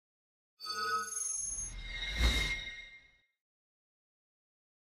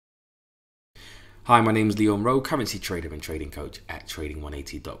Hi, my name is Leon Rowe, currency trader and trading coach at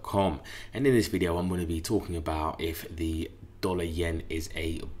trading180.com. And in this video, I'm going to be talking about if the dollar yen is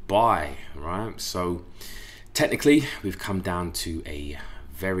a buy, right? So technically, we've come down to a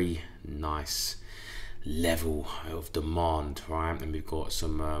very nice level of demand, right? And we've got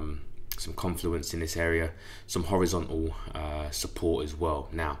some confluence in this area, some horizontal support as well.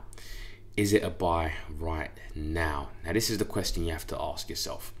 Now, is it a buy right now? Now, this is the question you have to ask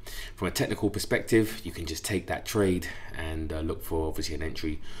yourself. From a technical perspective, you can just take that trade and look for obviously an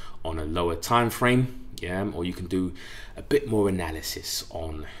entry on a lower time frame, yeah, or you can do a bit more analysis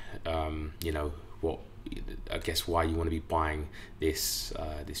on, what I guess why you want to be buying this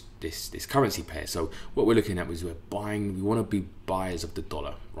currency pair. So what we're looking at is we want to be buyers of the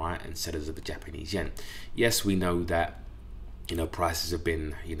dollar, right, and sellers of the Japanese yen. Yes, we know that prices have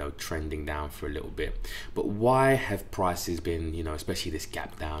been, trending down for a little bit, but why have prices been, especially this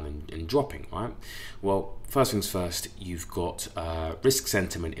gap down and dropping, right? Well, first things first, you've got risk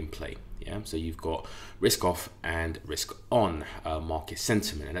sentiment in play. Yeah, so you've got risk off and risk on market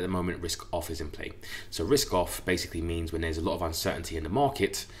sentiment, and at the moment risk off is in play. So risk off basically means when there's a lot of uncertainty in the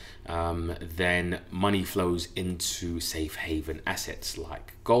market, then money flows into safe haven assets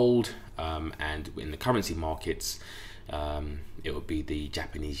like gold, and in the currency markets, it would be the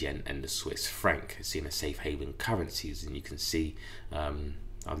Japanese yen and the Swiss franc, seen as safe haven currencies. And you can see,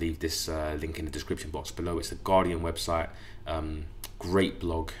 I'll leave this link in the description box below. It's the Guardian website, great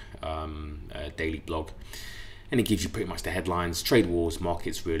blog, daily blog, and it gives you pretty much the headlines: trade wars,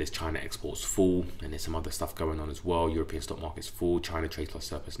 markets realist, China exports fall, and there's some other stuff going on as well. European stock markets fall, China trade plus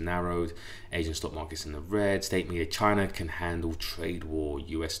surplus narrowed, Asian stock markets in the red, state media, China can handle trade war,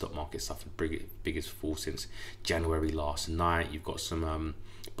 US stock market suffered biggest fall since January last night. You've got some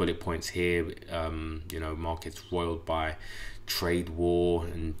bullet points here, markets roiled by trade war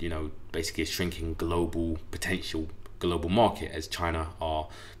and, basically a shrinking potential global market, as China are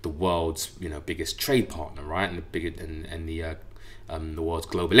the world's biggest trade partner, right, and the bigger and the world's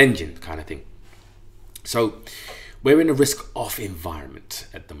global engine kind of thing. So we're in a risk off environment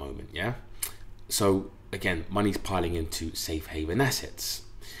at the moment, yeah. So again, money's piling into safe haven assets,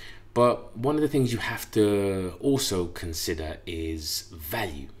 but one of the things you have to also consider is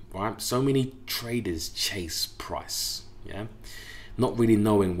value, right? So many traders chase price, yeah, not really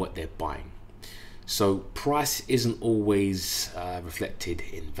knowing what they're buying. So price isn't always reflected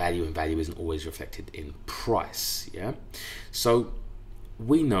in value, and value isn't always reflected in price, yeah? So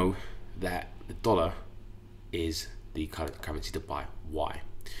we know that the dollar is the currency to buy. Why?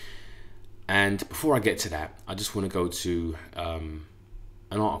 And before I get to that, I just want to go to an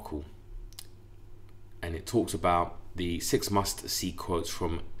article, and it talks about the 6 must-see quotes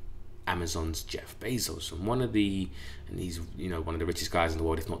from Amazon's Jeff Bezos, and he's one of the richest guys in the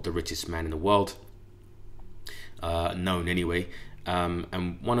world, if not the richest man in the world. Known anyway,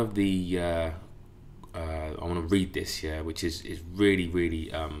 and one of the I want to read this, yeah, which is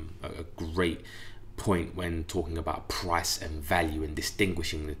really a great point when talking about price and value and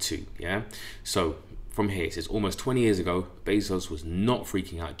distinguishing the two, yeah. So from here it says, almost 20 years ago, Bezos was not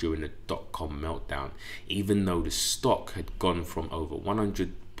freaking out during the dot-com meltdown, even though the stock had gone from over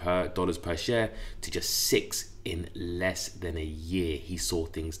 $100 per share to just $6 in less than a year. He saw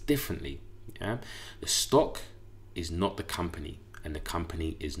things differently, yeah. The stock is not the company, and the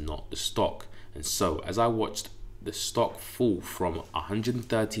company is not the stock. And so as I watched the stock fall from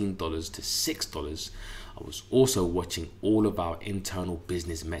 $113 to $6, I was also watching all of our internal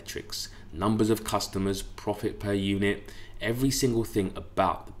business metrics, numbers of customers, profit per unit. Every single thing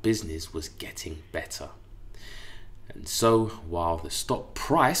about the business was getting better. And so while the stock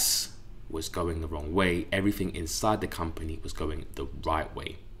price was going the wrong way, everything inside the company was going the right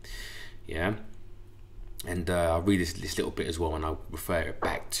way, yeah. And I'll read this little bit as well, and I'll refer it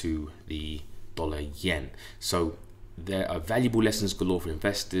back to the dollar yen. So there are valuable lessons galore for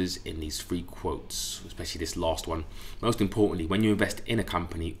investors in these 3 quotes, especially this last one. Most importantly, when you invest in a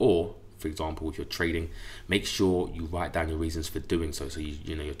company, or for example, if you're trading, make sure you write down your reasons for doing so. So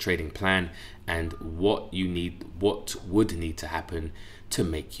you know your trading plan and what would need to happen to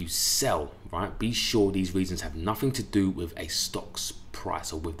make you sell, right? Be sure these reasons have nothing to do with a stock's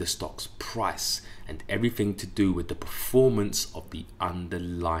price or with the stock's price, and everything to do with the performance of the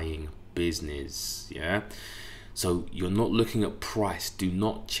underlying business, yeah. So you're not looking at price. Do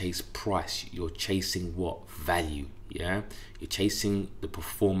not chase price. You're chasing what? Value, yeah. You're chasing the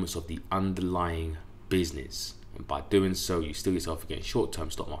performance of the underlying business, and by doing so you steal yourself against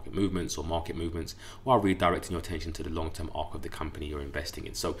short-term stock market movements or market movements, while redirecting your attention to the long-term arc of the company you're investing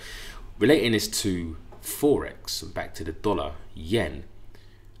in. So relating this to Forex and back to the dollar yen,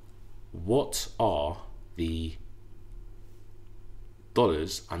 what are the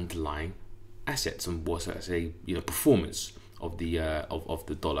dollar's underlying assets, and what's that say, performance of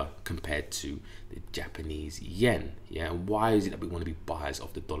the dollar compared to the Japanese yen. Yeah, and why is it that we want to be buyers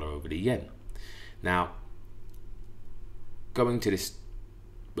of the dollar over the yen? Now, going to this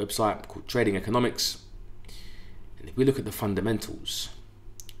website called Trading Economics, and if we look at the fundamentals,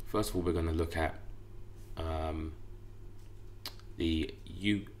 first of all, we're going to look at the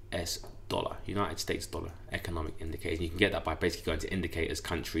US dollar, United States dollar economic indicator. You can get that by basically going to indicators,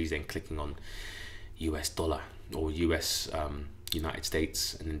 countries, and clicking on US dollar or US United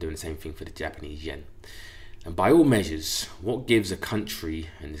States, and then doing the same thing for the Japanese yen. And by all measures, what gives a country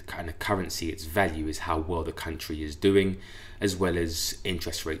and the kind of currency its value is how well the country is doing, as well as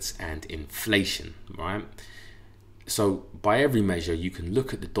interest rates and inflation, right? So by every measure, you can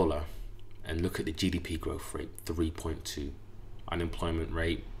look at the dollar and look at the GDP growth rate, 3.2, unemployment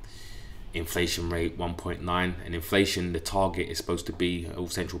rate, inflation rate 1.9, and inflation, the target is supposed to be, all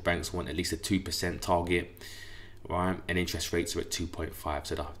central banks want at least a 2% target, right? And interest rates are at 2.5.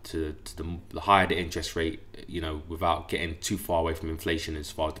 So the higher the interest rate, without getting too far away from inflation,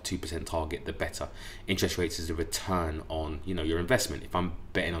 as far as the 2% target, the better. Interest rates is a return on your investment. If I'm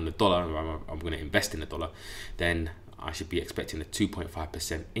betting on the dollar, or I'm going to invest in the dollar, then I should be expecting a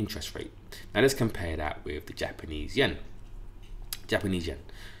 2.5% interest rate. Now let's compare that with the Japanese yen.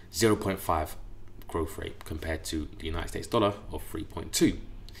 0.5 growth rate compared to the United States dollar of 3.2. And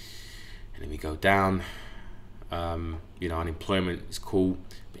then we go down, unemployment is cool,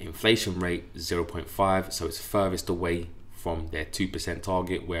 but inflation rate 0.5, so it's furthest away from their 2%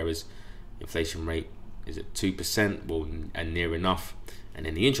 target, whereas inflation rate is at 2%, well, and near enough. And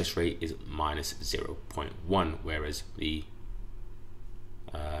then the interest rate is minus 0.1, whereas the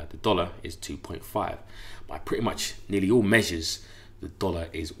dollar is 2.5. By pretty much nearly all measures, the dollar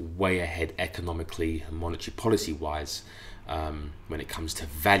is way ahead economically and monetary policy wise when it comes to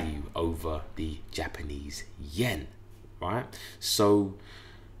value over the Japanese yen, right? So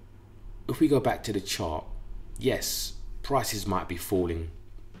if we go back to the chart, yes, prices might be falling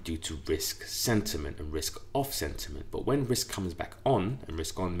due to risk sentiment and risk off sentiment, but when risk comes back on, and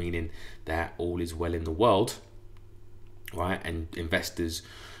risk on meaning that all is well in the world, right, and investors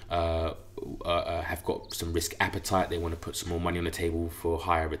have got some risk appetite, they want to put some more money on the table for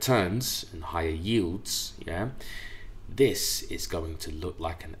higher returns and higher yields, yeah, this is going to look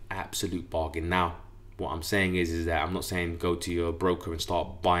like an absolute bargain. Now, what I'm saying is that I'm not saying go to your broker and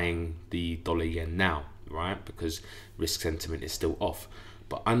start buying the dollar yen now, right, because risk sentiment is still off.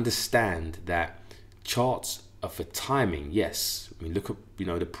 But understand that charts are for timing. Yes, we look at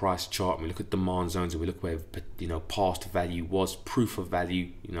the price chart, and we look at demand zones, and we look where past value was, proof of value,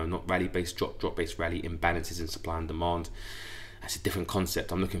 not rally based, drop based rally, imbalances in supply and demand. That's a different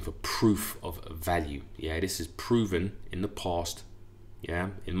concept. I'm looking for proof of value. Yeah, this is proven in the past. Yeah,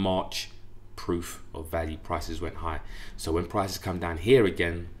 in March, proof of value, prices went high. So when prices come down here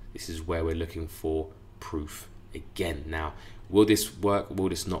again, this is where we're looking for proof again. Now, will this work? Will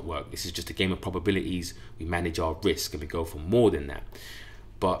this not work? This is just a game of probabilities. We manage our risk and we go for more than that.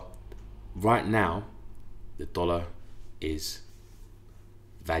 But right now, the dollar is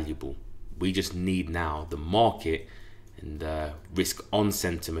valuable. We just need now the market and the risk on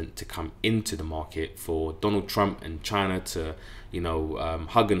sentiment to come into the market for Donald Trump and China to,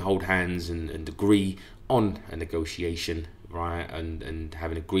 hug and hold hands and agree on a negotiation, right, and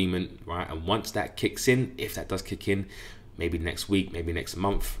have an agreement, right. And once that kicks in, if that does kick in, maybe next week, maybe next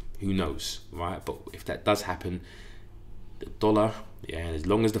month, who knows, right? But if that does happen, the dollar, yeah, as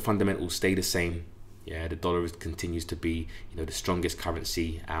long as the fundamentals stay the same, yeah, the dollar continues to be, the strongest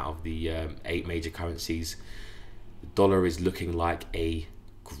currency out of the 8 major currencies. The dollar is looking like a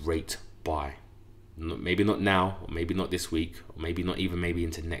great buy. Maybe not now, or maybe not this week, or maybe not even maybe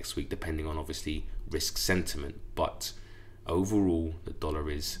into next week, depending on obviously risk sentiment. But overall, the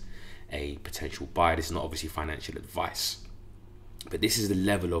dollar is a potential buy. This is not obviously financial advice, but this is the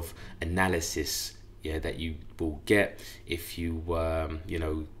level of analysis, yeah, that you will get if you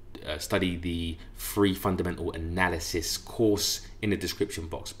study the free fundamental analysis course in the description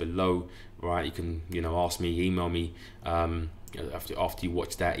box below, right? You can ask me, email me after you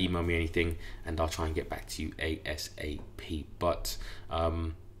watch that, email me anything and I'll try and get back to you ASAP. But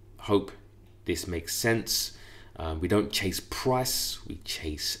hope this makes sense. We don't chase price, we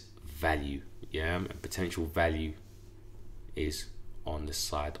chase value, yeah, and potential value is on the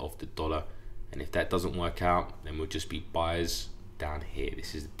side of the dollar, and if that doesn't work out, then we'll just be buyers down here.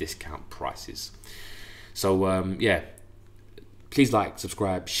 This is the discount prices. So yeah, please like,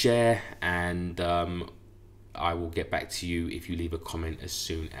 subscribe, share, and I will get back to you if you leave a comment as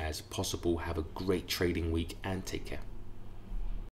soon as possible. Have a great trading week and take care.